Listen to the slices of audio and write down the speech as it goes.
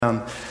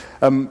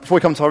Before we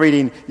come to our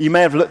reading, you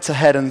may have looked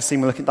ahead and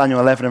seen we're looking at Daniel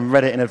 11 and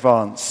read it in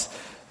advance.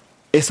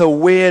 It's a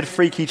weird,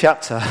 freaky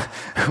chapter,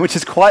 which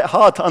is quite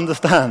hard to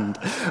understand.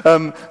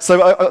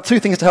 So I've got two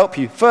things to help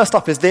you. First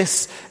up is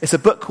this. It's a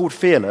book called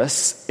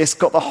Fearless. It's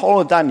got the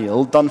whole of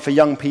Daniel done for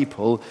young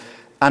people,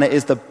 and it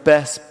is the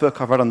best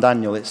book I've read on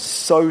Daniel. It's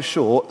so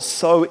short,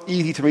 so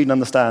easy to read and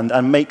understand,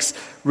 and makes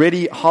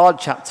really hard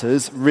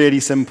chapters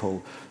really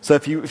simple. So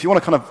if you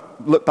want to kind of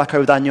look back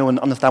over Daniel and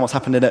understand what's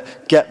happened in it,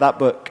 get that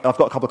book. I've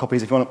got a couple of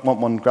copies. If you want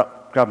one,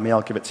 grab me,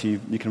 I'll give it to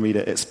you. You can read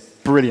it. It's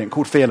brilliant,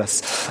 called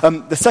Fearless.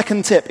 The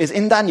second tip is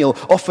in Daniel,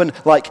 often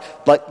like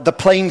the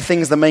plain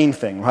thing's the main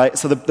thing, right?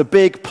 So the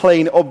big,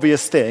 plain,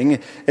 obvious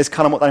thing is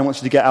kind of what Daniel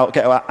wants you to get out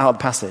of the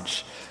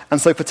passage.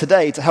 And so for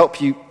today, to help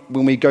you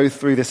when we go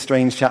through this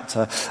strange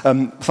chapter,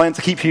 something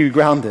to keep you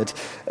grounded,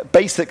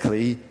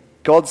 basically,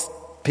 God's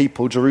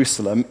people,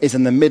 Jerusalem, is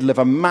in the middle of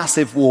a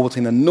massive war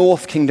between the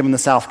North Kingdom and the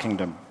South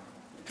Kingdom.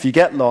 If you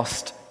get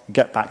lost,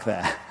 get back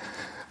there.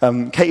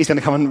 Katie's going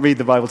to come and read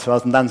the Bible to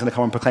us, and Dan's going to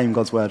come and proclaim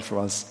God's word for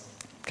us.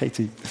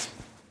 Katie.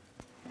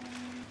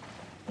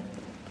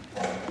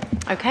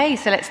 Okay,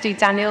 so let's do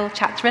Daniel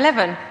chapter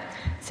 11.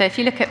 So if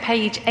you look at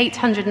page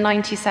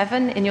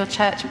 897 in your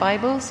church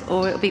Bibles,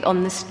 or it'll be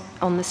on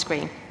the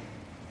screen.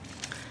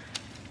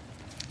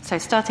 So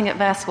starting at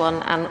verse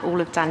 1 and all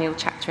of Daniel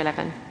chapter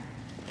 11.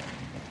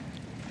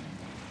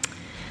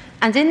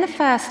 And in the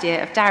first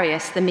year of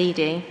Darius the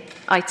Mede,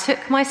 I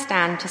took my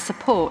stand to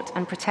support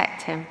and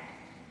protect him.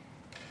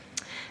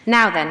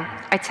 Now then,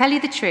 I tell you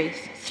the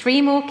truth,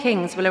 3 more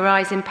kings will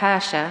arise in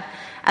Persia,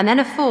 and then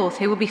a 4th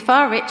who will be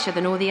far richer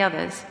than all the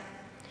others.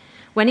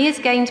 When he has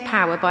gained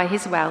power by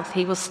his wealth,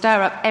 he will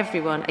stir up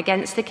everyone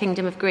against the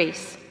kingdom of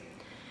Greece.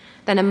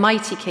 Then a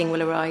mighty king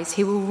will arise,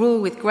 who will rule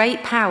with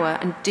great power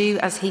and do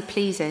as he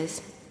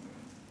pleases.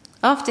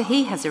 After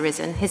he has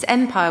arisen, his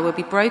empire will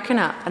be broken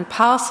up and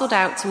parcelled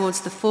out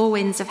towards the 4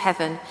 winds of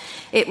heaven.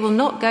 It will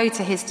not go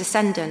to his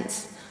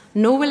descendants,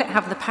 nor will it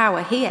have the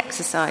power he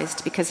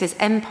exercised, because his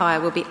empire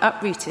will be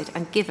uprooted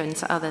and given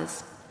to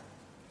others.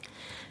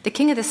 The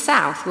king of the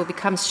south will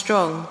become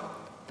strong,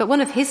 but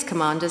one of his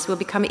commanders will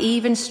become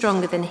even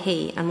stronger than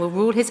he and will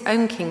rule his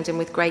own kingdom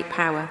with great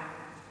power.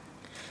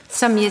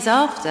 Some years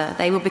after,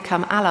 they will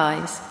become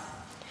allies.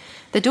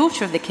 The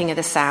daughter of the king of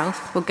the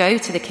south will go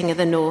to the king of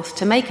the north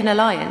to make an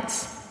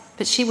alliance,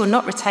 but she will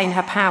not retain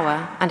her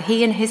power, and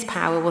he and his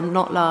power will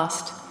not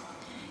last.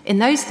 In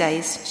those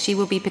days, she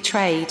will be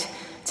betrayed,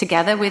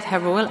 together with her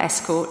royal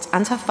escort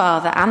and her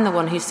father and the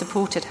one who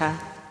supported her.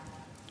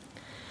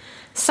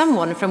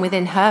 Someone from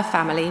within her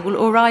family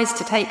will arise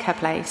to take her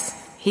place.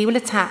 He will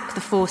attack the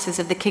forces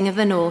of the king of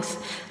the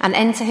north and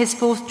enter his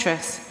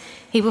fortress.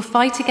 He will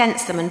fight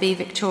against them and be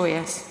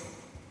victorious.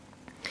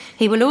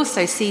 He will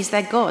also seize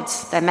their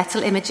gods, their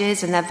metal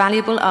images and their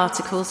valuable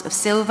articles of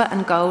silver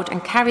and gold,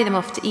 and carry them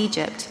off to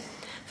Egypt.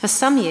 For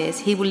some years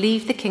he will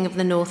leave the king of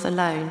the north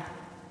alone.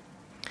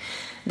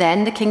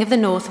 Then the king of the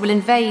north will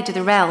invade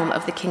the realm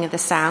of the king of the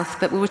south,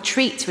 but will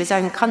retreat to his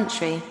own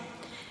country.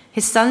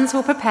 His sons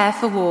will prepare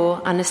for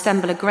war and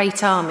assemble a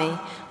great army,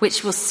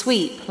 which will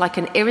sweep like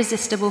an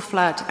irresistible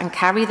flood and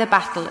carry the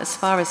battle as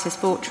far as his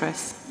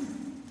fortress.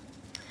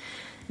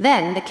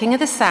 Then the king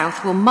of the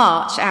south will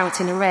march out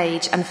in a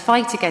rage and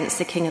fight against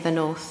the king of the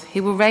north,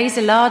 who will raise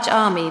a large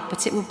army,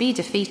 but it will be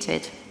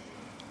defeated.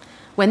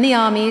 When the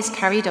army is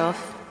carried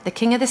off, the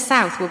king of the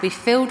south will be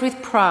filled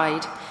with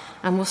pride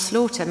and will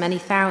slaughter many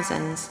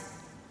thousands.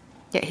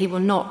 Yet he will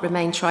not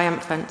remain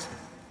triumphant.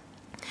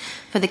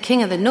 For the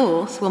king of the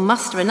north will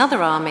muster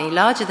another army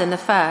larger than the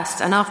first,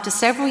 and after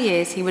several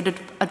years he would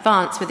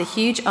advance with a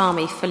huge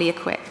army fully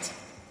equipped.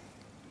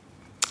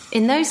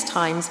 In those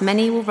times,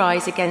 many will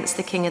rise against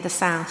the king of the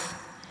south.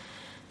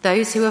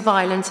 Those who are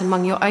violent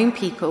among your own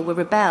people will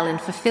rebel in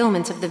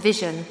fulfillment of the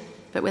vision,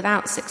 but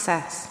without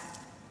success.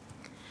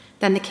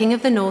 Then the king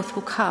of the north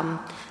will come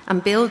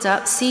and build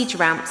up siege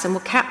ramps and will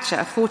capture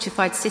a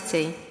fortified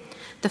city.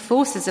 The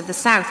forces of the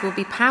south will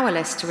be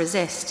powerless to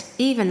resist.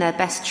 Even their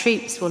best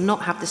troops will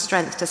not have the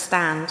strength to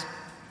stand.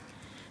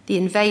 The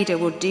invader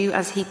will do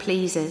as he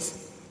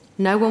pleases.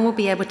 No one will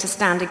be able to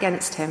stand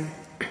against him.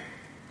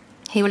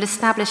 He will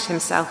establish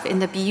himself in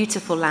the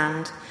beautiful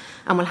land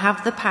and will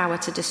have the power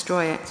to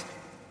destroy it.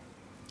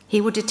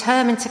 He will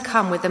determine to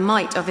come with the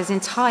might of his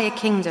entire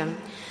kingdom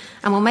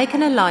and will make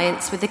an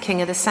alliance with the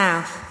king of the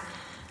south.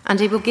 And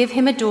he will give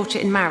him a daughter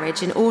in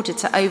marriage in order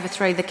to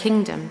overthrow the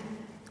kingdom.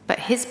 But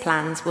his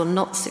plans will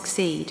not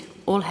succeed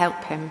or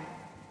help him.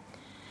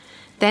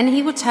 Then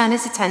he will turn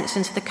his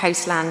attention to the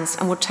coastlands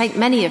and will take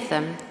many of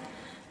them.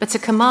 But a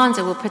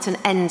commander will put an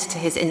end to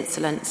his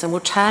insolence and will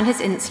turn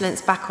his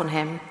insolence back on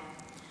him.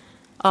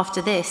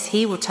 After this,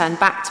 he will turn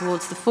back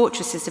towards the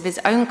fortresses of his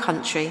own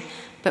country,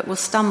 but will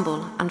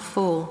stumble and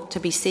fall to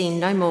be seen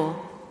no more.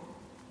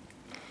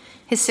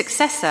 His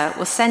successor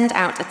will send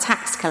out a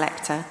tax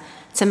collector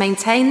to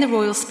maintain the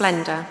royal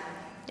splendour.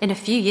 In a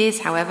few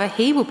years, however,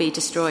 he will be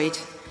destroyed,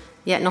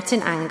 yet not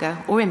in anger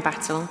or in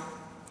battle.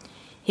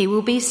 He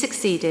will be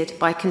succeeded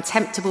by a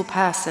contemptible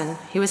person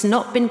who has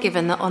not been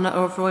given the honour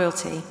of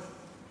royalty.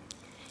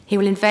 He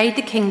will invade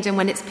the kingdom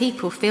when its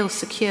people feel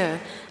secure,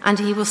 and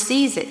he will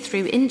seize it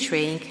through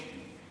intrigue.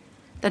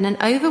 Then an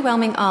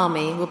overwhelming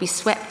army will be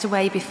swept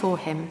away before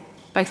him.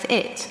 Both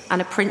it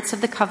and a prince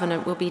of the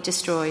covenant will be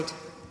destroyed.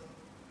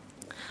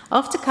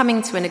 After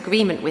coming to an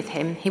agreement with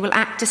him, he will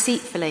act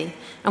deceitfully,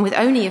 and with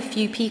only a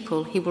few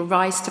people he will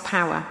rise to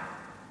power.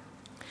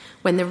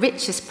 When the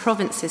richest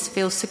provinces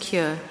feel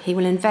secure, he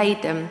will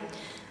invade them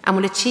and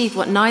will achieve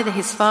what neither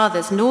his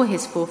fathers nor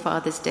his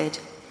forefathers did.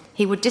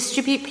 He will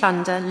distribute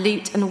plunder,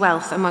 loot, and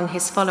wealth among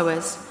his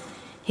followers.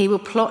 He will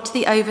plot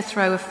the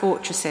overthrow of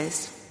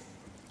fortresses,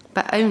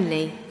 but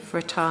only for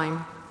a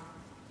time.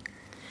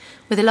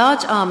 With a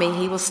large army,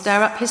 he will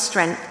stir up his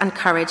strength and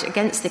courage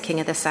against the king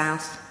of the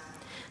south.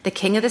 The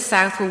king of the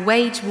south will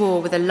wage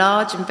war with a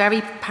large and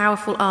very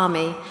powerful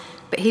army,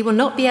 but he will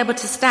not be able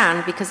to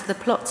stand because of the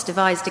plots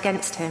devised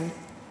against him.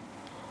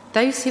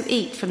 Those who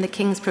eat from the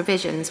king's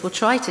provisions will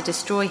try to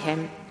destroy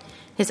him.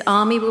 His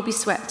army will be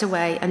swept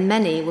away, and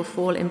many will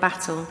fall in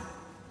battle.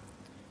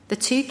 The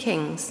two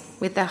kings,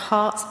 with their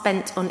hearts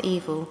bent on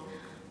evil,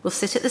 will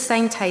sit at the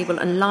same table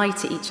and lie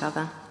to each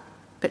other,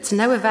 but to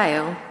no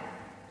avail,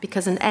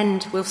 because an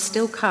end will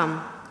still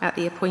come at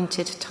the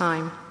appointed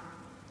time.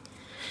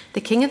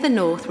 The king of the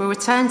north will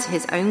return to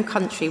his own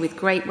country with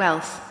great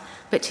wealth,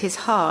 but his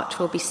heart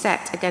will be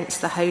set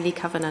against the holy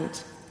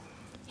covenant.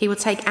 He will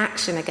take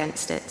action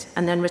against it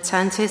and then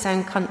return to his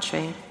own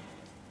country.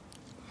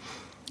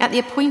 At the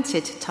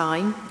appointed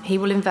time, he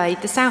will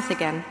invade the south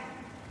again,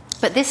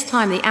 but this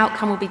time the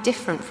outcome will be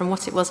different from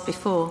what it was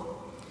before.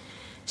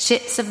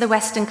 Ships of the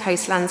western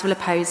coastlands will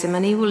oppose him,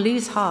 and he will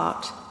lose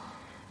heart.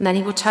 And then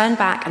he will turn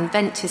back and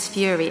vent his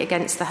fury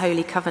against the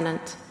holy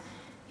covenant.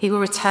 He will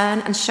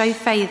return and show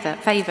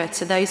favour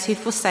to those who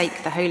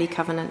forsake the holy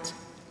covenant.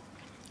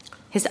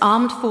 His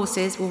armed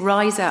forces will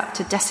rise up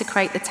to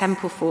desecrate the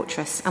temple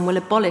fortress and will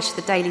abolish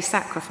the daily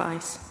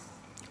sacrifice.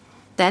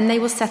 Then they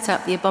will set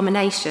up the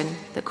abomination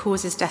that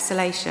causes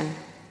desolation.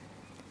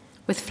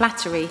 With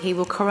flattery, he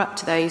will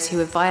corrupt those who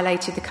have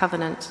violated the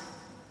covenant.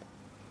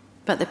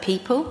 But the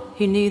people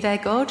who knew their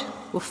God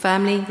will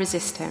firmly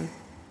resist him.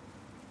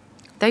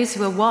 Those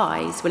who are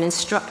wise will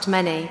instruct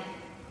many,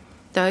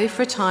 though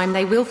for a time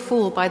they will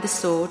fall by the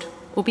sword,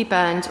 or be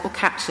burned, or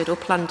captured, or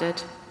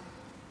plundered.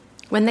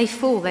 When they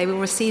fall, they will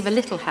receive a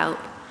little help,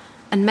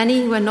 and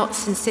many who are not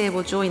sincere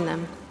will join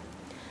them.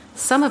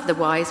 Some of the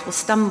wise will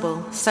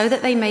stumble, so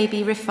that they may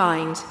be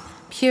refined,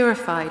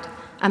 purified,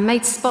 and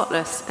made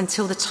spotless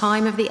until the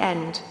time of the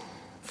end,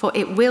 for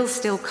it will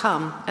still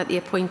come at the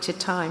appointed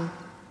time.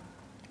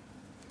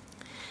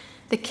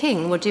 The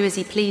king will do as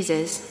he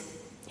pleases.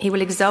 He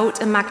will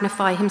exalt and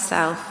magnify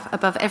himself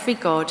above every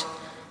god,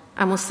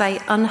 and will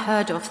say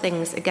unheard of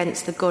things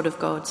against the God of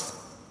gods.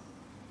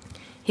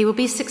 He will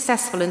be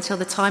successful until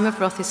the time of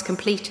wrath is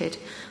completed,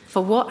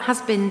 for what has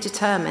been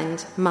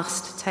determined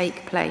must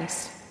take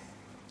place.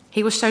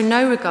 He will show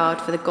no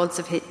regard for the gods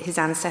of his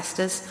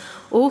ancestors,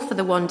 or for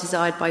the one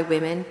desired by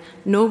women,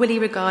 nor will he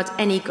regard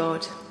any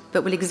god,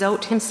 but will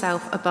exalt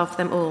himself above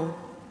them all.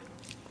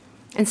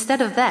 Instead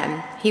of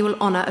them, he will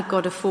honour a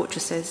god of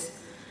fortresses,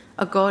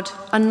 a god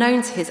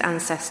unknown to his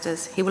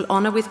ancestors. He will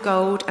honour with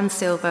gold and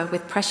silver,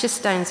 with precious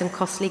stones and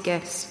costly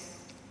gifts.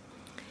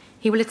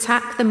 He will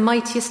attack the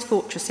mightiest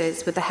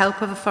fortresses with the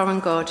help of a foreign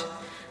god,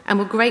 and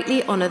will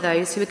greatly honour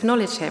those who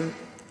acknowledge him.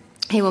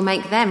 He will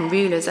make them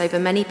rulers over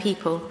many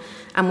people,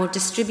 and will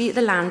distribute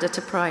the land at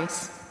a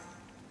price.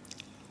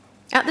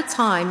 At the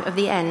time of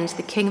the end,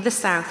 the king of the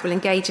south will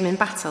engage him in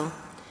battle,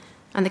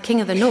 and the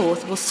king of the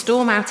north will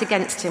storm out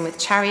against him with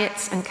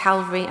chariots and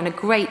cavalry and a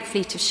great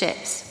fleet of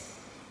ships.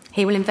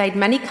 He will invade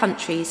many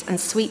countries and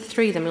sweep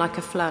through them like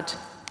a flood.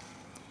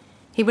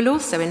 He will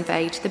also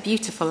invade the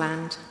beautiful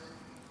land.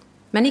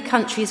 Many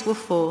countries will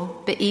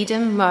fall, but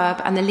Edom,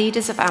 Moab, and the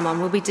leaders of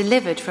Ammon will be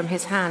delivered from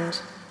his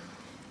hand.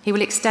 He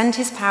will extend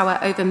his power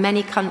over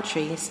many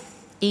countries.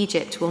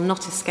 Egypt will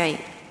not escape.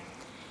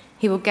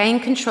 He will gain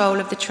control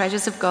of the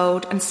treasures of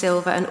gold and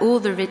silver and all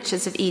the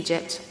riches of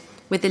Egypt,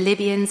 with the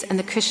Libyans and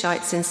the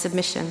Cushites in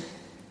submission.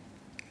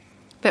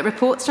 But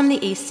reports from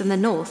the east and the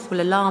north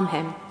will alarm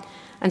him,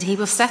 and he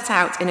will set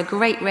out in a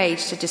great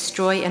rage to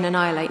destroy and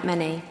annihilate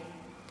many.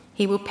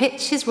 He will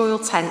pitch his royal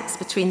tents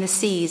between the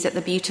seas at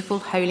the beautiful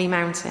holy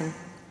mountain.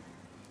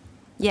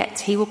 Yet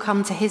he will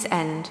come to his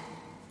end,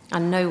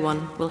 and no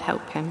one will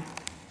help him.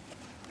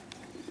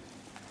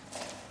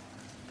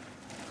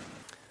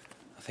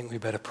 I think we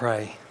better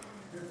pray.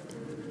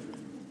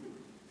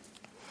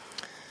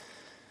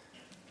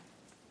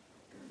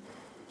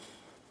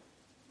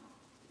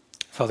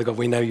 Father God,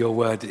 we know your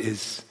word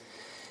is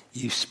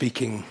you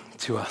speaking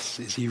to us,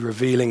 is you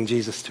revealing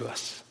Jesus to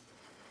us.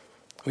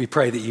 We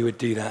pray that you would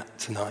do that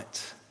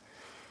tonight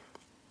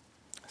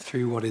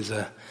through what is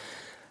a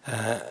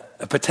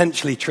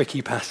potentially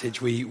tricky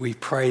passage. We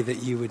pray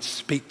that you would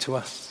speak to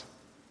us,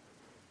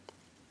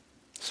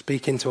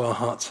 speak into our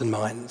hearts and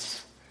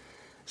minds,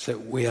 so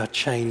that we are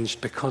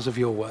changed because of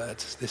your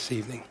words this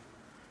evening.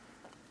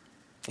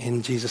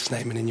 In Jesus'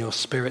 name and in your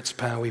Spirit's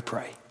power we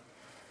pray.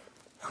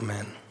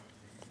 Amen.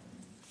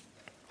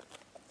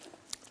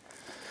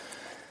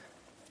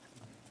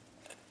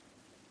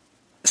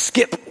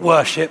 Skip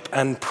worship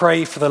and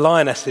pray for the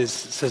lionesses,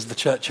 says the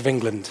Church of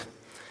England,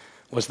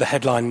 was the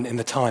headline in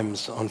the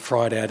Times on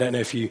Friday. I don't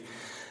know if you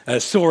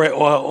saw it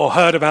or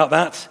heard about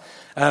that.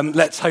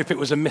 Let's hope it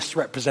was a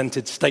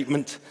misrepresented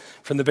statement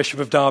from the Bishop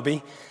of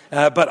Derby.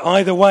 But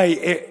either way,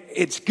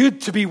 it's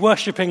good to be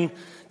worshipping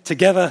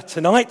together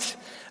tonight,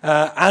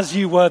 as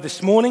you were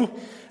this morning.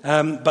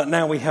 But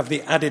now we have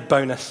the added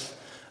bonus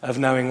of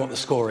knowing what the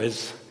score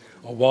is,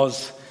 or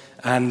was,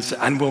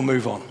 and we'll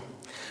move on.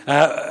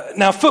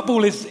 Now,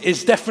 football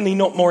is definitely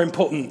not more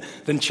important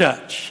than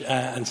church,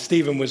 and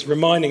Stephen was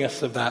reminding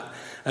us of that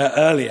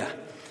earlier.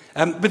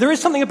 But there is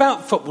something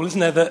about football, isn't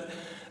there,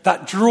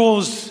 that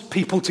draws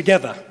people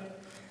together.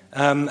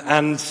 And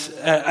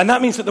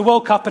that means that the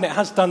World Cup, and it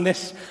has done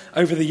this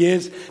over the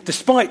years,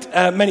 despite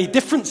many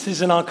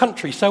differences in our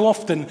country, so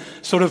often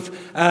sort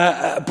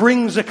of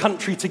brings a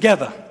country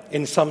together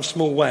in some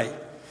small way.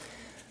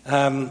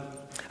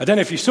 I don't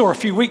know if you saw a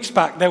few weeks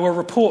back, there were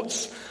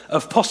reports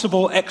of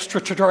possible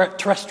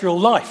extraterrestrial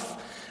life.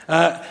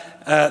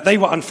 They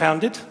were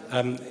unfounded.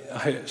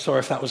 Sorry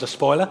if that was a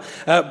spoiler.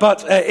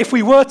 But if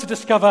we were to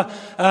discover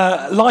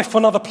life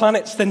on other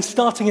planets, then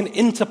starting an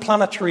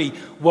interplanetary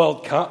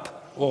World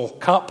Cup, or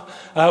Cup,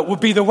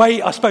 would be the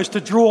way, I suppose, to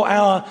draw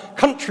our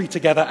country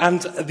together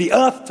and the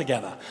earth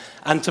together,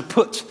 and to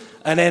put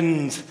an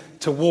end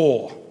to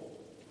war.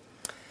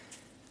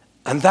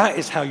 And that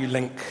is how you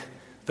link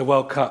the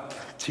World Cup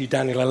to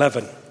Daniel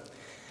 11.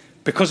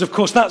 Because, of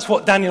course, that's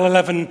what Daniel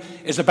 11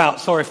 is about.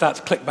 Sorry if that's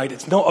clickbait.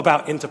 It's not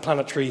about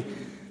interplanetary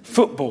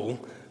football,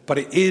 but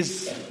it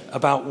is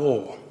about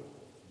war.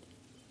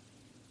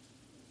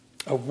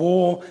 A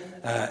war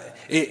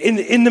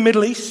in the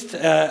Middle East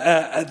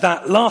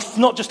that lasts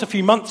not just a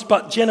few months,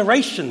 but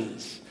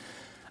generations.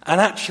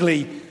 And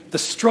actually, the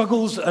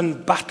struggles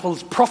and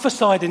battles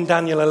prophesied in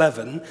Daniel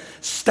 11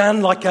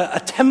 stand like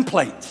a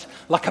template,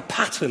 like a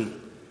pattern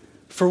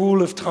for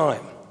all of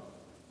time.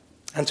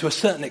 And to a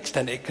certain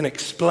extent, it can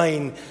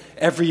explain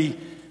every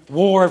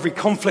war, every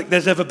conflict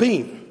there's ever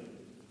been.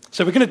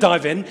 So we're going to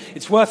dive in.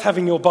 It's worth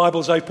having your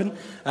Bibles open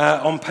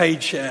on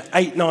page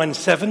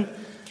 897,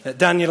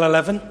 Daniel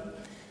 11.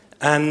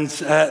 And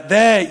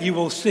there you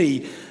will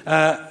see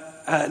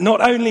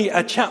not only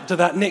a chapter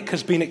that Nick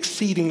has been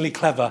exceedingly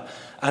clever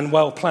and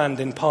well planned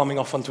in palming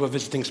off onto a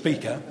visiting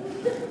speaker,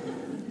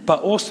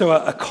 but also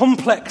a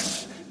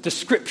complex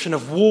description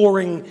of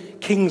warring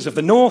kings of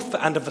the north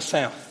and of the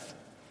south.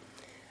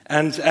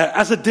 And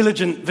as a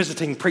diligent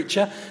visiting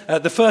preacher,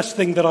 the first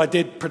thing that I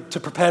did to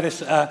prepare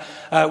this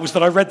was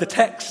that I read the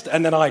text,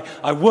 and then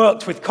I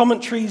worked with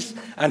commentaries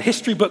and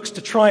history books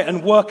to try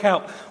and work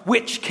out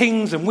which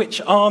kings and which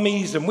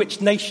armies and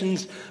which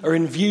nations are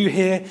in view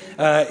here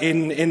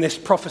in this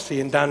prophecy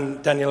in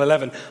Daniel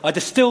 11. I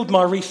distilled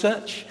my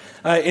research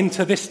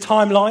into this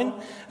timeline.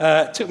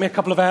 It took me a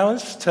couple of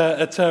hours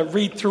to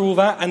read through all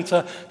that and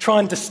to try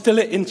and distill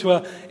it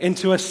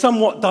into a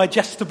somewhat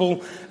digestible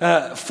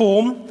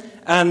form.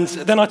 And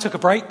then I took a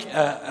break,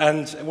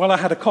 and while I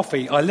had a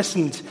coffee, I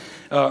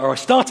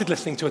started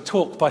listening to a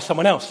talk by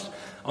someone else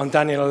on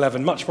Daniel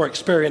 11, much more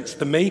experienced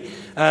than me,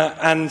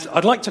 and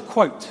I'd like to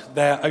quote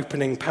their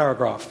opening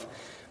paragraph,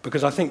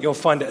 because I think you'll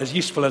find it as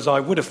useful as I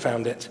would have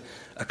found it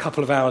a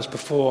couple of hours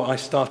before I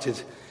started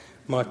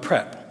my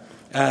prep.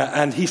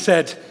 And he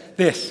said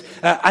this,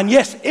 and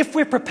yes, if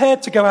we're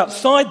prepared to go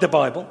outside the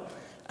Bible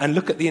and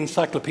look at the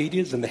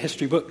encyclopedias and the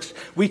history books,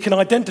 we can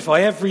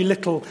identify every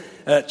little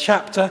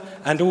chapter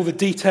and all the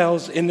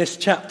details in this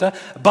chapter.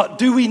 But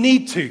do we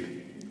need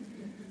to?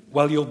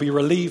 Well, you'll be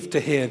relieved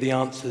to hear the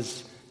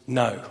answer's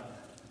no.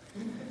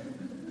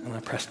 And I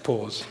pressed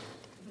pause.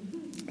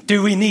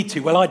 Do we need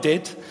to? Well, I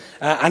did.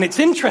 And it's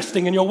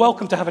interesting, and you're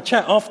welcome to have a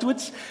chat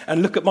afterwards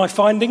and look at my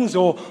findings,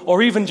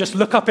 or even just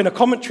look up in a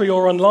commentary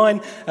or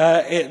online.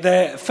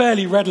 They're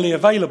fairly readily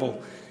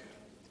available.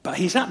 But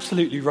he's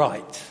absolutely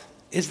right.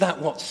 Is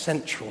that what's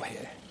central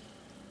here?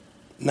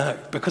 No,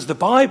 because the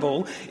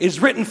Bible is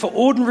written for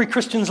ordinary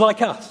Christians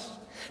like us,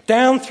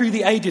 down through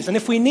the ages. And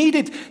if we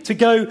needed to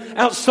go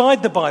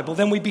outside the Bible,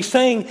 then we'd be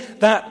saying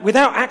that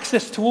without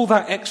access to all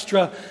that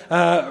extra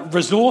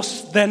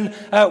resource, then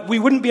we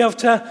wouldn't be able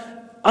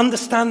to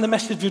understand the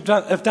message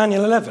of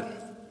Daniel 11.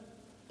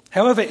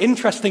 However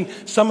interesting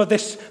some of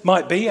this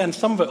might be, and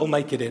some of it will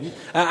make it in,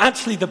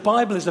 actually the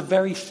Bible is a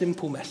very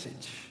simple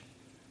message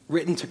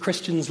written to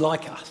Christians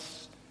like us,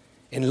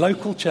 in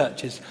local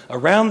churches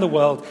around the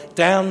world,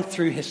 down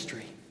through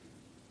history.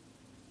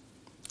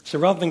 So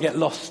rather than get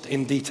lost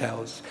in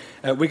details,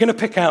 we're going to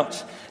pick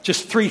out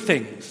just three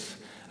things.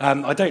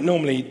 I don't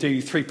normally do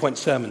 3-point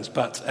sermons,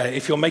 but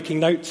if you're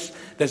making notes,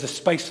 there's a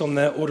space on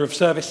the order of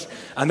service,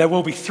 and there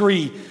will be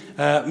three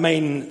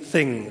main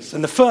things.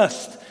 And the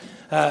first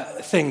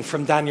thing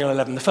from Daniel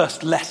 11, the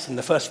first lesson,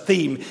 the first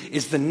theme,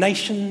 is the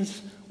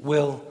nations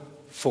will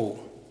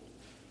fall.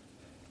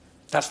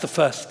 That's the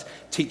first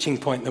teaching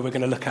point that we're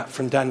going to look at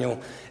from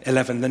Daniel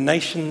 11. The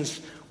nations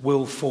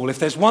will fall. If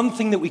there's one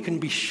thing that we can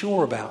be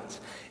sure about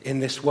in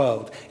this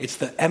world, it's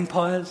that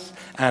empires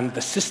and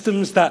the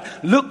systems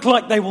that look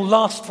like they will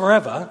last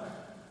forever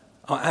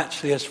are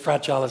actually as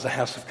fragile as a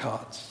house of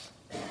cards.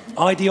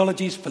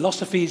 ideologies,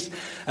 philosophies,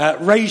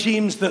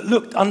 regimes that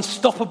looked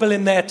unstoppable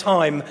in their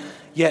time,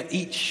 yet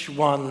each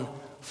one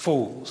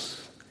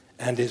falls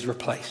and is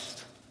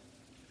replaced.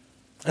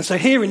 And so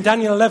here in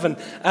Daniel 11,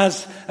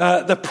 as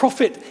the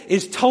prophet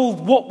is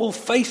told what will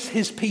face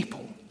his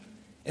people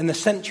in the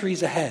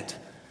centuries ahead,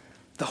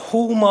 the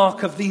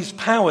hallmark of these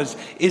powers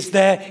is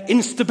their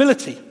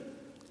instability.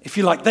 If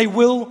you like, they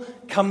will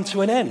come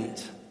to an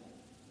end.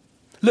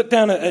 Look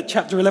down at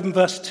chapter 11,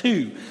 verse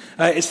 2.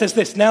 It says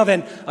this, "Now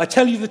then, I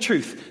tell you the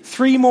truth.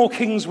 3 more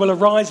kings will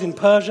arise in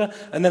Persia,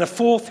 and then a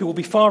 4th who will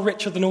be far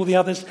richer than all the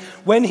others.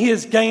 When he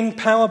has gained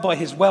power by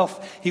his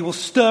wealth, he will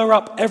stir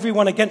up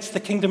everyone against the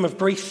kingdom of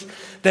Greece.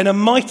 Then a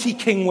mighty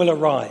king will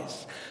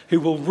arise, who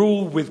will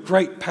rule with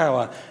great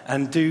power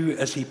and do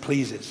as he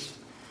pleases."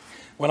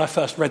 When I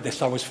first read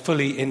this, I was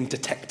fully in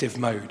detective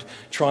mode,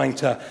 trying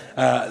to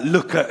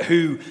look at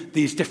who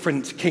these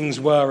different kings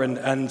were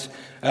and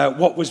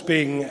what was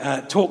being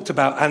talked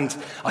about. And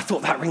I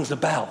thought, that rings a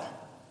bell.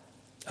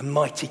 A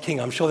mighty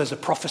king. I'm sure there's a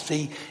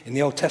prophecy in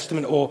the Old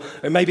Testament, or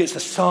maybe it's a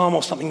psalm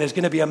or something. There's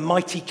going to be a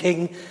mighty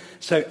king.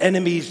 So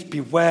enemies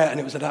beware. And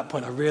it was at that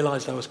point I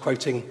realized I was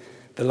quoting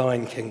the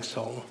Lion King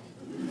song.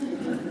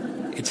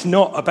 It's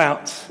not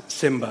about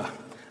Simba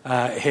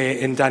here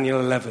in Daniel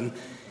 11.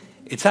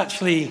 It's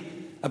actually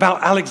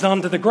about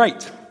Alexander the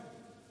Great,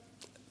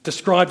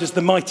 described as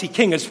the mighty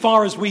king, as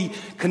far as we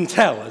can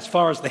tell, as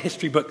far as the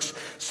history books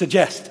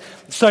suggest.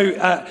 So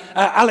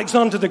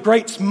Alexander the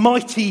Great's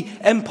mighty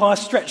empire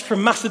stretched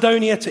from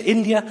Macedonia to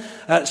India.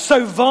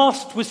 So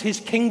vast was his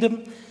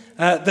kingdom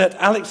that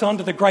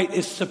Alexander the Great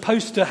is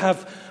supposed to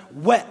have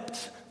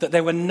wept that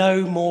there were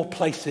no more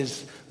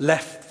places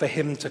left for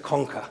him to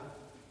conquer.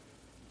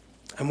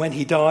 And when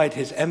he died,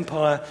 his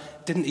empire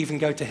didn't even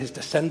go to his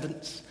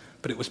descendants,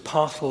 but it was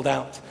parceled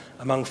out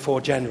among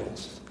 4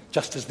 generals,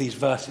 just as these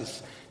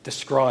verses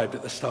described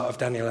at the start of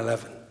Daniel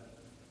 11.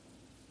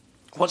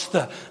 What's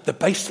the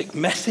basic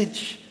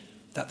message?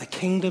 That the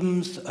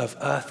kingdoms of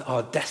earth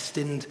are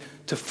destined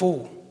to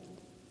fall.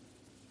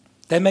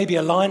 There may be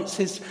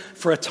alliances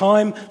for a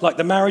time, like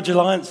the marriage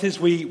alliances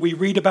we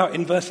read about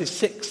in verses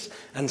 6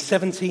 and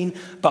 17,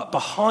 but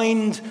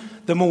behind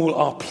them all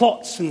are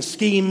plots and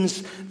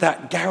schemes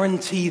that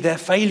guarantee their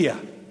failure.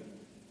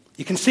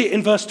 You can see it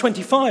in verse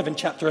 25 in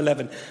chapter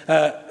 11.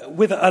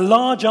 With a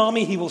large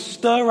army, he will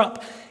stir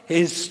up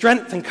his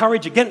strength and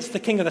courage against the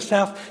king of the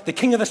south. The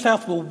king of the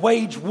south will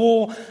wage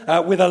war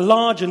with a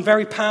large and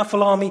very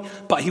powerful army,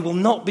 but he will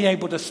not be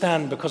able to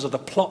stand because of the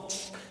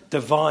plots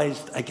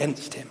devised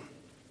against him.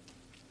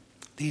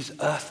 These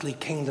earthly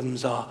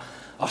kingdoms are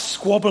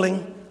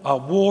squabbling, are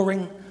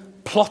warring,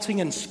 plotting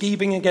and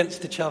scheming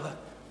against each other.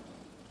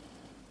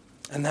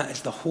 And that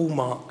is the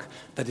hallmark,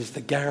 that is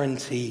the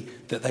guarantee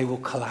that they will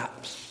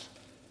collapse.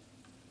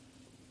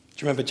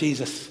 Do you remember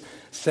Jesus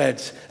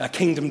said, a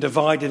kingdom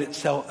divided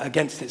itself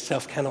against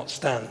itself cannot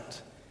stand?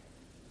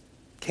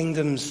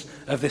 Kingdoms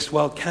of this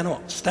world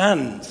cannot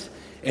stand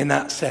in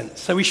that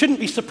sense. So we shouldn't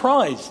be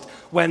surprised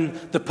when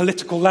the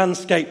political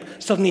landscape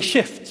suddenly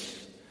shifts,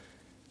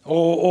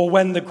 or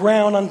when the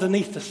ground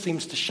underneath us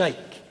seems to shake,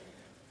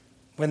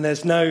 when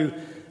there's no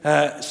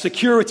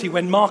security,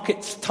 when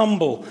markets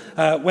tumble,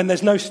 when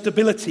there's no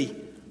stability.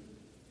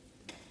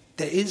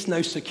 There is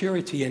no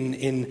security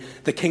in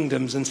the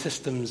kingdoms and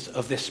systems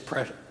of this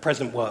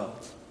present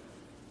world.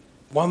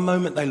 One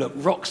moment they look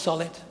rock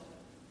solid,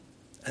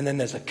 and then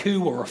there's a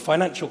coup or a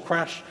financial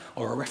crash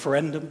or a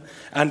referendum,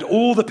 and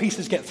all the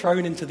pieces get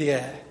thrown into the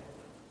air.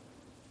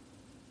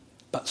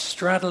 But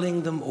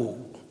straddling them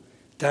all,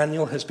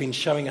 Daniel has been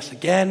showing us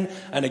again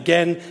and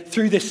again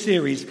through this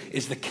series,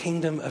 is the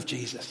kingdom of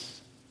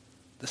Jesus,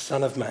 the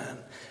Son of Man.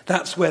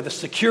 That's where the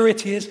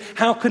security is.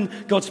 How can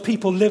God's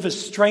people live as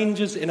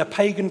strangers in a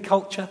pagan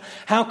culture?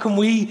 How can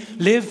we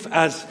live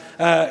as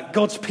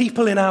God's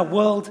people in our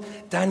world?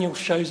 Daniel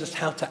shows us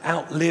how to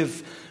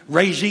outlive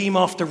regime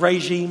after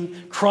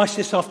regime,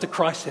 crisis after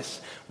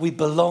crisis. We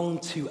belong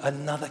to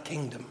another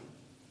kingdom,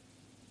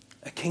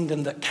 a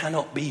kingdom that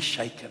cannot be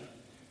shaken,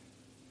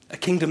 a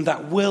kingdom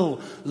that will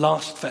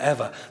last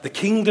forever, the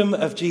kingdom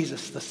of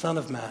Jesus, the Son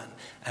of Man,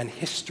 and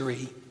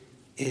history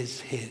is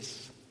his.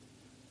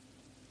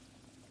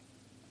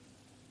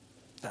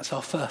 That's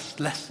our first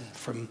lesson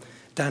from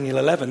Daniel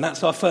 11.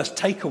 That's our first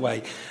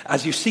takeaway.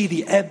 As you see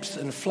the ebbs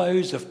and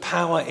flows of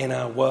power in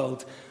our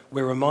world,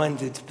 we're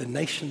reminded the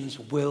nations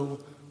will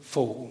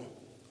fall.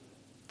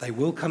 They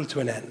will come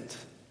to an end.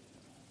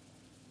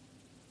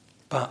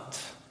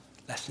 But,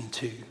 lesson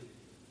 2,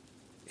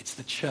 it's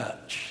the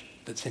church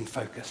that's in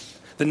focus.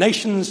 The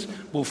nations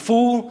will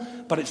fall,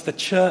 but it's the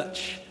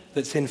church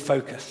that's in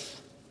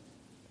focus.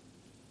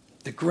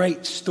 The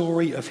great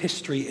story of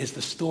history is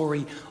the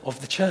story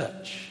of the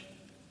church.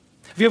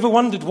 Have you ever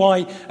wondered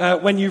why,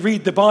 when you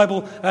read the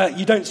Bible,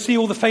 you don't see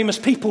all the famous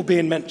people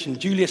being mentioned?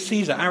 Julius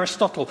Caesar,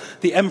 Aristotle,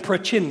 the Emperor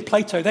Qin,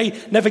 Plato, they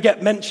never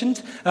get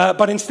mentioned,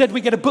 but instead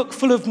we get a book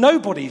full of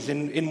nobodies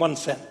in one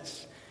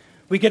sense.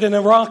 We get an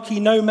Iraqi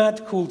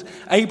nomad called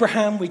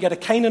Abraham. We get a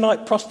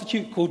Canaanite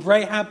prostitute called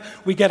Rahab.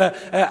 We get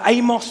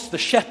Amos the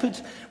shepherd.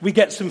 We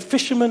get some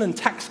fishermen and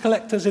tax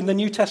collectors in the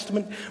New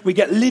Testament. We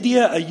get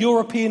Lydia, a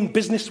European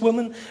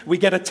businesswoman. We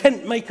get a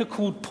tent maker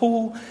called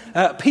Paul.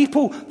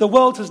 People the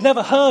world has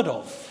never heard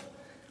of.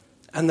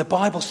 And the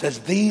Bible says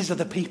these are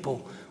the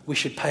people we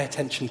should pay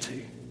attention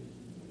to.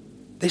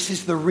 This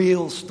is the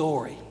real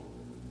story.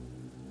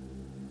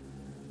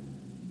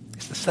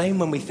 It's the same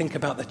when we think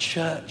about the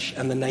church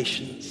and the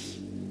nations.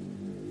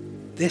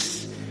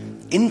 This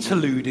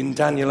interlude in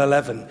Daniel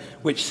 11,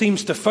 which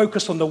seems to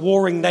focus on the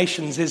warring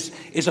nations,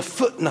 is a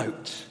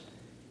footnote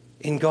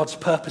in God's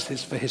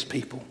purposes for his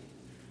people,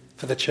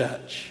 for the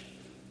church.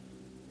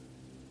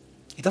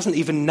 He doesn't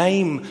even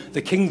name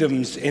the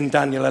kingdoms in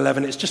Daniel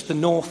 11. It's just the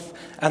north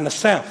and the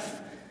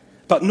south.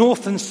 But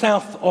north and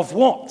south of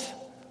what?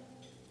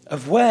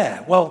 Of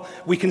where? Well,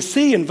 we can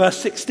see in verse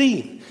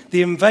 16,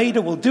 the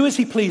invader will do as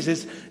he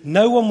pleases.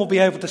 No one will be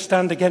able to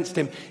stand against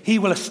him. He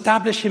will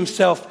establish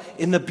himself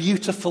in the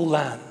beautiful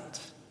land.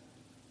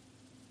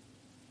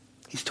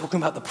 He's talking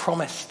about the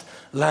promised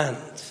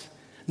land.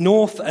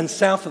 North and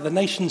south of the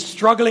nations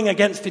struggling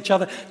against each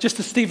other, just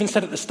as Stephen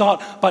said at the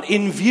start. But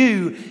in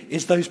view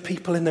is those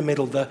people in the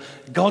middle, the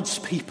God's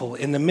people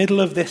in the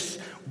middle of this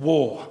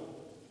war.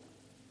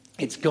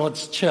 It's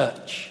God's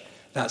church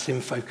that's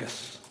in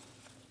focus.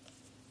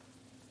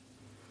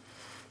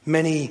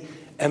 Many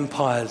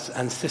empires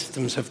and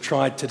systems have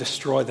tried to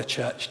destroy the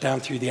church down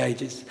through the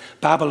ages.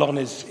 Babylon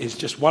is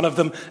just one of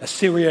them.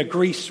 Assyria,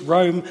 Greece,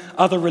 Rome,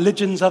 other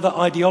religions, other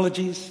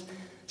ideologies,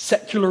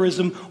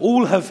 secularism,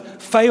 all have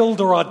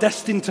failed or are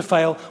destined to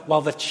fail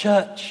while the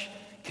church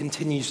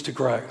continues to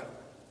grow.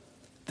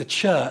 The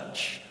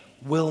church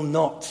will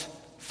not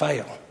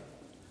fail.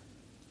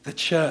 The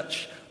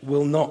church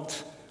will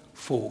not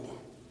fall.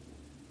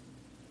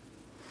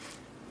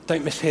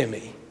 Don't mishear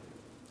me.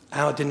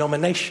 Our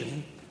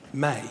denomination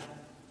may.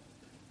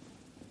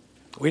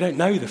 We don't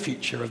know the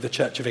future of the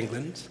Church of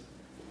England.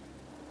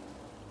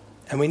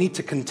 And we need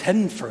to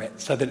contend for it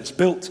so that it's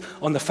built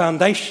on the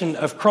foundation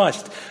of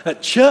Christ.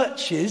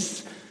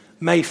 Churches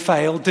may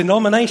fail,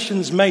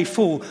 denominations may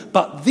fall,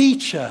 but the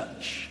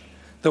church,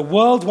 the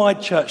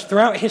worldwide church,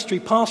 throughout history,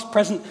 past,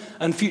 present,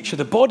 and future,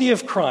 the body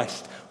of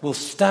Christ will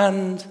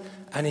stand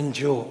and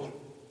endure.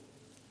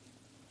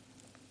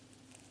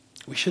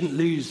 We shouldn't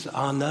lose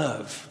our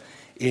nerve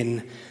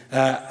in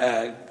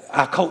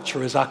our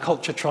culture as our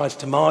culture tries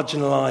to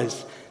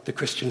marginalize the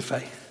Christian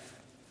faith.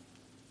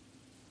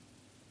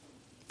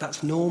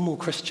 That's normal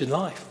Christian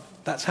life.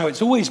 That's how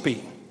it's always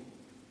been.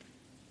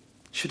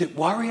 Should it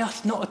worry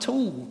us? Not at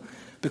all,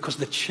 because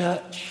the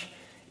church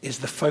is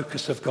the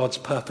focus of God's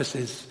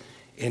purposes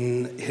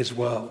in his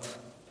world.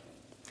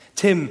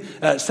 Tim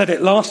said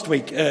it last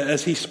week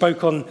as he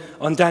spoke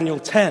on Daniel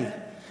 10.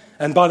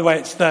 And by the way,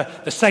 it's the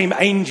same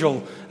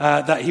angel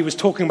that he was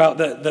talking about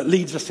that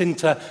leads us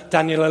into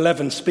Daniel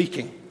 11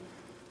 speaking.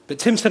 But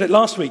Tim said it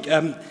last week.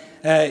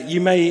 You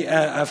may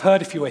have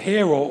heard if you were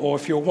here or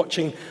if you're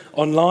watching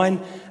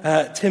online.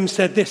 Tim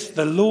said this: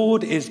 the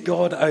Lord is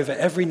God over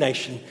every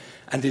nation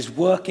and is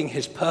working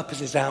his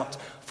purposes out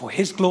for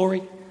his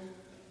glory,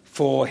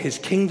 for his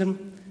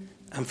kingdom,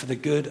 and for the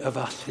good of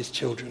us, his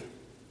children.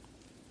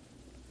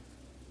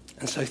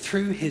 And so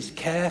through his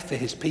care for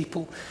his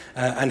people,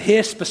 and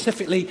here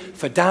specifically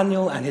for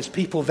Daniel and his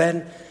people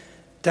then,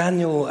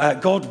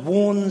 God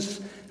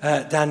warns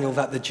Daniel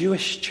that the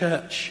Jewish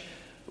church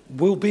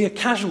will be a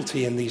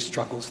casualty in these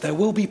struggles. There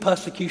will be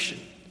persecution.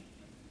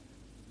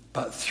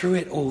 But through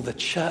it all, the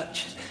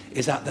church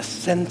is at the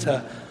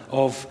center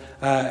of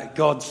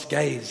God's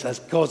gaze, as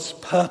God's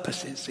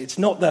purposes. It's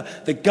not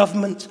the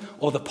government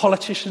or the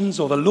politicians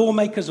or the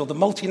lawmakers or the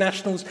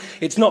multinationals.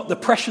 It's not the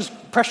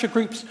pressure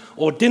groups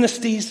or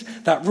dynasties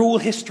that rule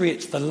history.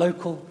 It's the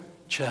local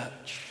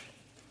church.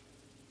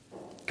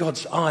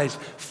 God's eyes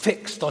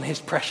fixed on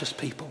his precious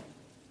people.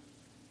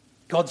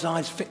 God's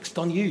eyes fixed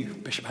on you,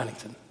 Bishop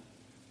Hannington,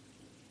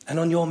 and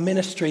on your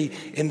ministry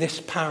in this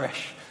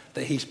parish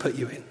that he's put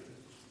you in.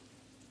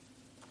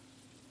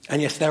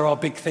 And yes, there are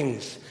big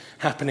things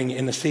happening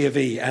in the C of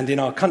E and in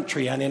our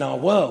country and in our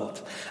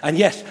world. And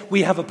yes,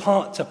 we have a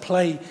part to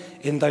play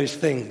in those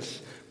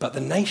things. But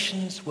the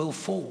nations will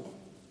fall.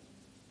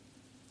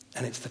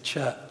 And it's the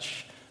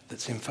church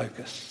that's in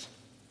focus.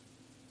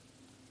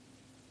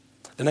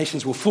 The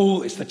nations will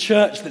fall. It's the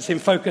church that's in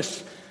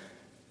focus.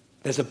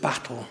 There's a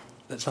battle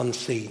that's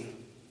unseen.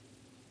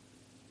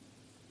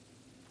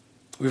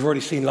 We've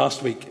already seen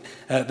last week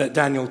that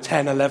Daniel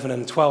 10, 11,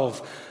 and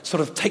 12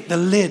 sort of take the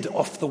lid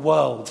off the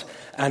world,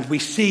 and we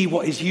see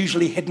what is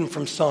usually hidden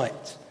from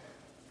sight.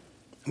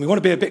 And we want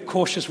to be a bit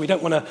cautious. We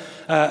don't want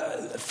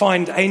to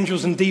find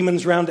angels and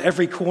demons around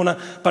every corner,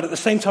 but at the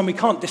same time we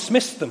can't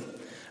dismiss them.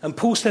 And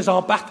Paul says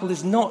our battle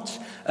is not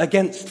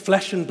against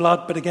flesh and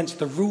blood, but against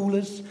the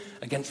rulers,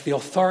 against the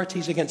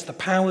authorities, against the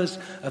powers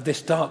of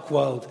this dark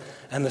world,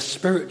 and the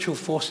spiritual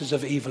forces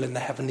of evil in the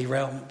heavenly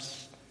realms.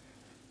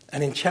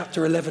 And in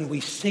chapter 11,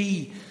 we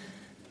see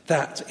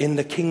that in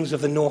the kings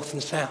of the north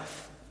and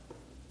south.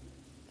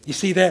 You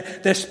see,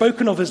 they're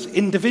spoken of as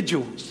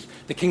individuals.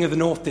 The king of the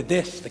north did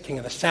this, the king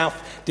of the south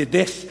did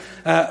this,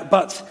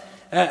 but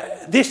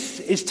this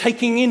is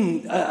taking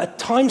in a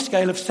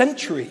timescale of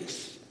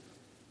centuries.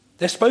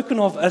 They're spoken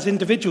of as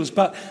individuals,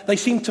 but they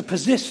seem to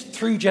persist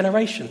through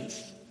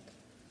generations.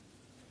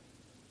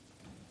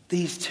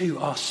 These two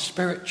are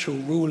spiritual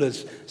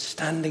rulers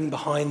standing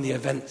behind the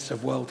events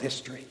of world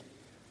history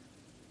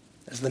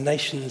as the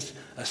nations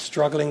are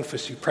struggling for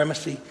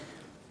supremacy,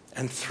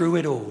 and through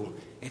it all,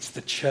 it's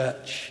the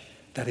church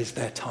that is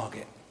their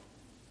target.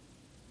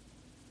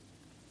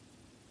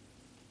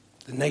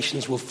 The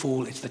nations will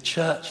fall. It's the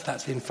church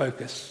that's in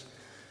focus.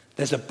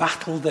 There's a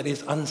battle that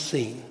is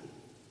unseen.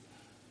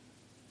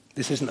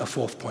 This isn't a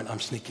fourth point I'm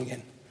sneaking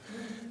in,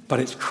 but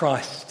it's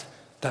Christ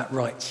that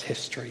writes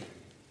history.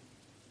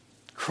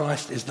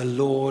 Christ is the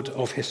Lord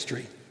of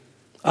history.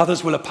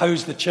 Others will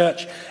oppose the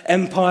church,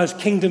 empires,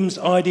 kingdoms,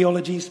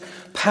 ideologies,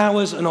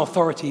 powers and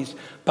authorities.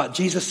 But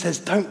Jesus says,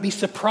 don't be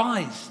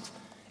surprised.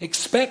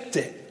 Expect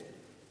it.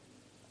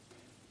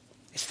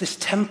 It's this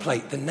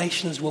template. The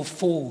nations will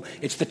fall.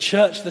 It's the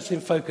church that's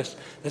in focus.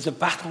 There's a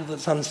battle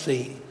that's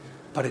unseen,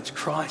 but it's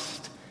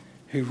Christ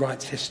who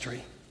writes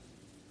history.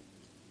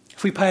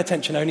 If we pay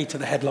attention only to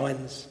the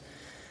headlines,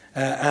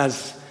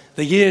 as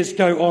the years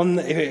go on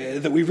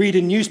that we read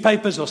in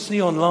newspapers or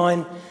see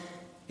online,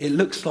 it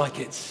looks like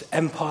it's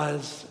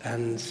empires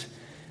and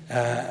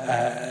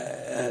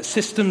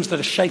systems that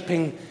are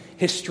shaping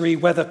history,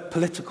 whether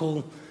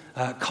political,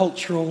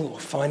 cultural or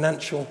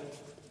financial.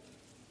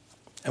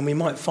 And we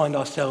might find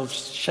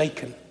ourselves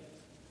shaken.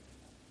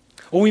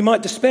 Or we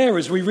might despair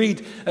as we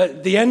read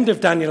at the end of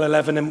Daniel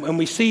 11 and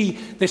we see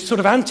this sort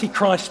of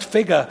antichrist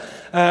figure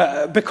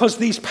because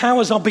these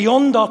powers are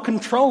beyond our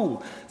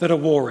control that are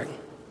warring.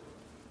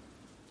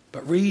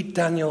 But read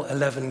Daniel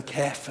 11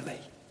 carefully,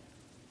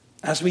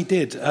 as we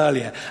did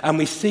earlier, and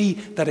we see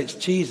that it's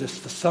Jesus,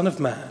 the Son of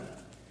Man,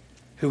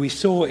 who we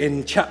saw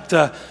in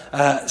chapter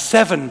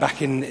 7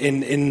 back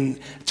in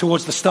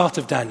towards the start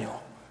of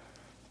Daniel,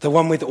 the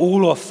one with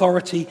all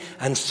authority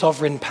and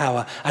sovereign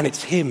power, and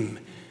it's him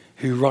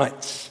who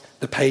writes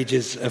the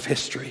pages of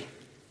history.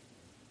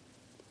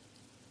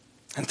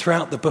 And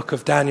throughout the book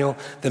of Daniel,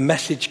 the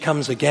message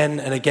comes again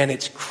and again.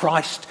 It's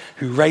Christ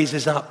who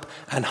raises up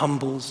and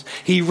humbles.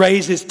 He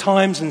raises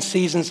times and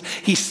seasons.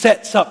 He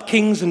sets up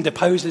kings and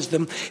deposes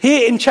them.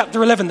 Here in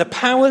chapter 11, the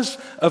powers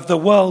of the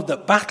world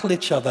that battle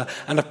each other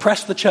and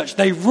oppress the church,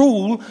 they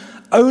rule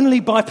only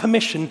by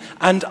permission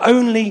and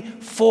only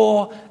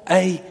for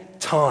a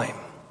time.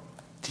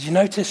 Did you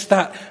notice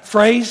that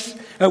phrase?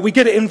 We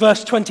get it in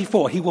verse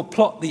 24. He will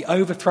plot the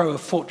overthrow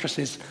of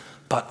fortresses,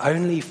 but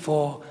only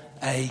for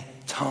a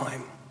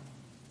time.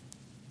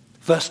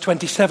 Verse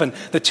 27,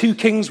 the two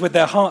kings with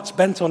their hearts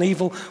bent on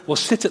evil will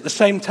sit at the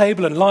same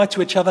table and lie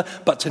to each other,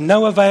 but to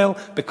no avail,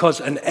 because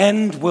an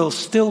end will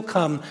still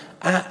come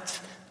at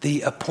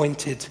the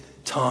appointed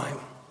time.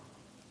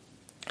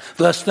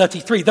 Verse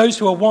 33, those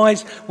who are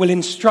wise will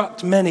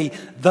instruct many,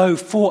 though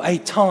for a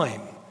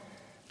time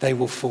they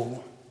will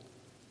fall.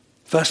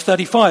 Verse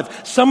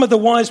 35, some of the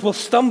wise will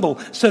stumble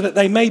so that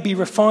they may be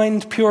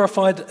refined,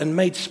 purified, and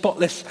made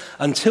spotless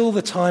until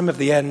the time of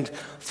the end,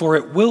 for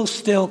it will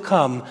still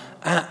come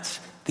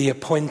at the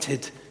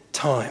appointed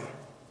time.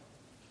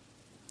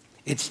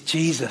 It's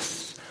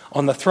Jesus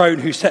on the throne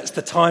who sets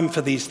the time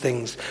for these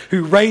things,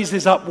 who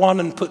raises up one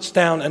and puts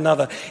down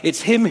another.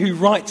 It's him who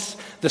writes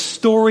the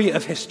story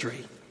of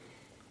history,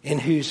 in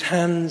whose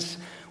hands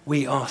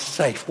we are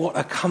safe. What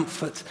a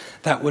comfort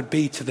that would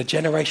be to the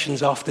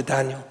generations after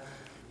Daniel,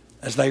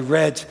 as they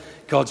read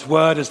God's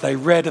word, as they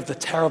read of the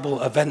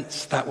terrible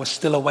events that were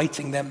still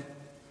awaiting them,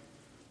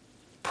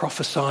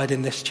 prophesied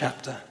in this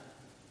chapter.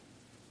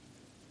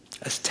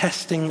 As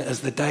testing as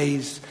the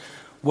days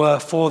were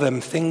for them,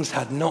 things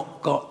had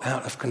not got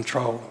out of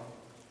control.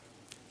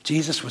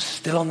 Jesus was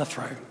still on the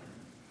throne,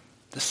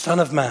 the Son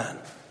of Man.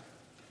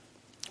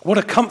 What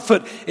a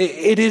comfort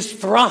it is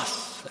for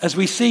us as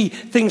we see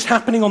things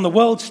happening on the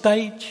world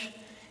stage,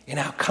 in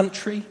our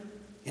country,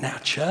 in our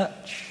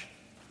church.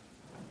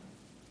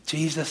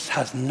 Jesus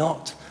has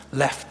not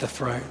left the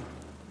throne.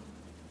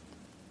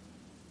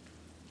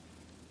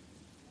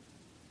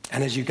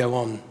 And as you go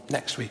on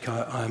next week,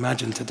 I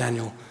imagine, to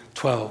Daniel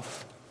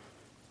 12,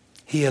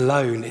 he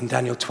alone in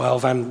Daniel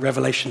 12 and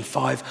Revelation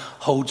 5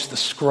 holds the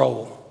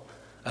scroll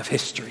of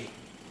history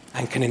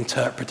and can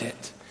interpret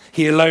it.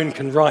 He alone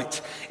can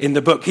write in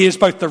the book. He is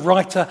both the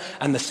writer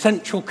and the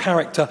central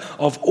character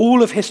of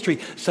all of history.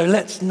 So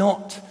let's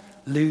not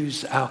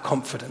lose our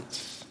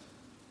confidence.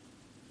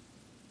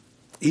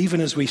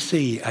 Even as we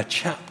see a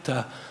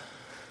chapter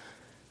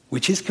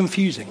which is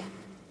confusing,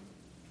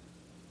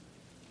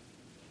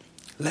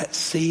 let's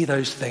see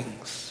those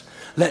things.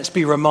 Let's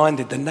be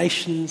reminded the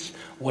nations,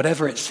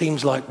 whatever it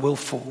seems like, will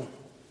fall.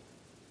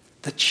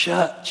 The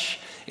church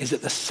is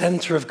at the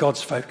center of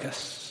God's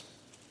focus.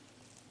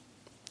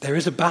 There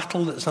is a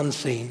battle that's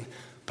unseen,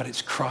 but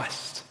it's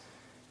Christ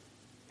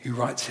who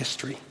writes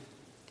history.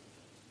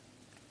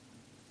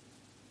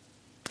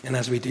 And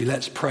as we do,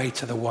 let's pray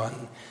to the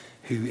one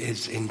who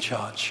is in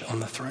charge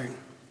on the throne.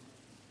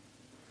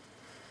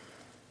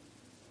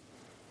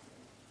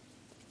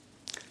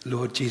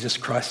 Lord Jesus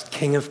Christ,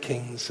 King of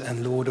kings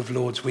and Lord of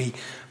lords, we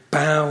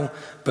bow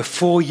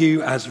before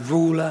you as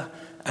ruler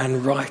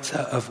and writer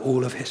of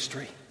all of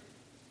history.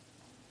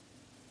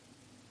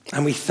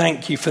 And we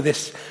thank you for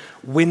this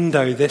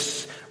window,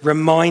 this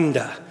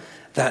reminder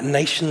that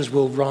nations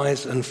will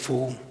rise and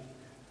fall,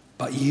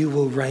 but you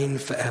will reign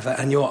forever.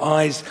 And your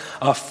eyes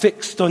are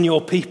fixed on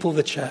your people,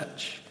 the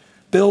church.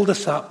 Build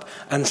us up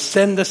and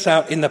send us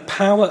out in the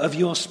power of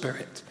your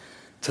Spirit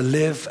to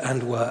live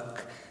and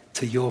work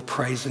to your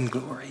praise and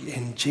glory.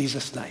 In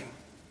Jesus' name,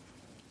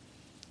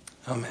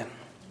 amen.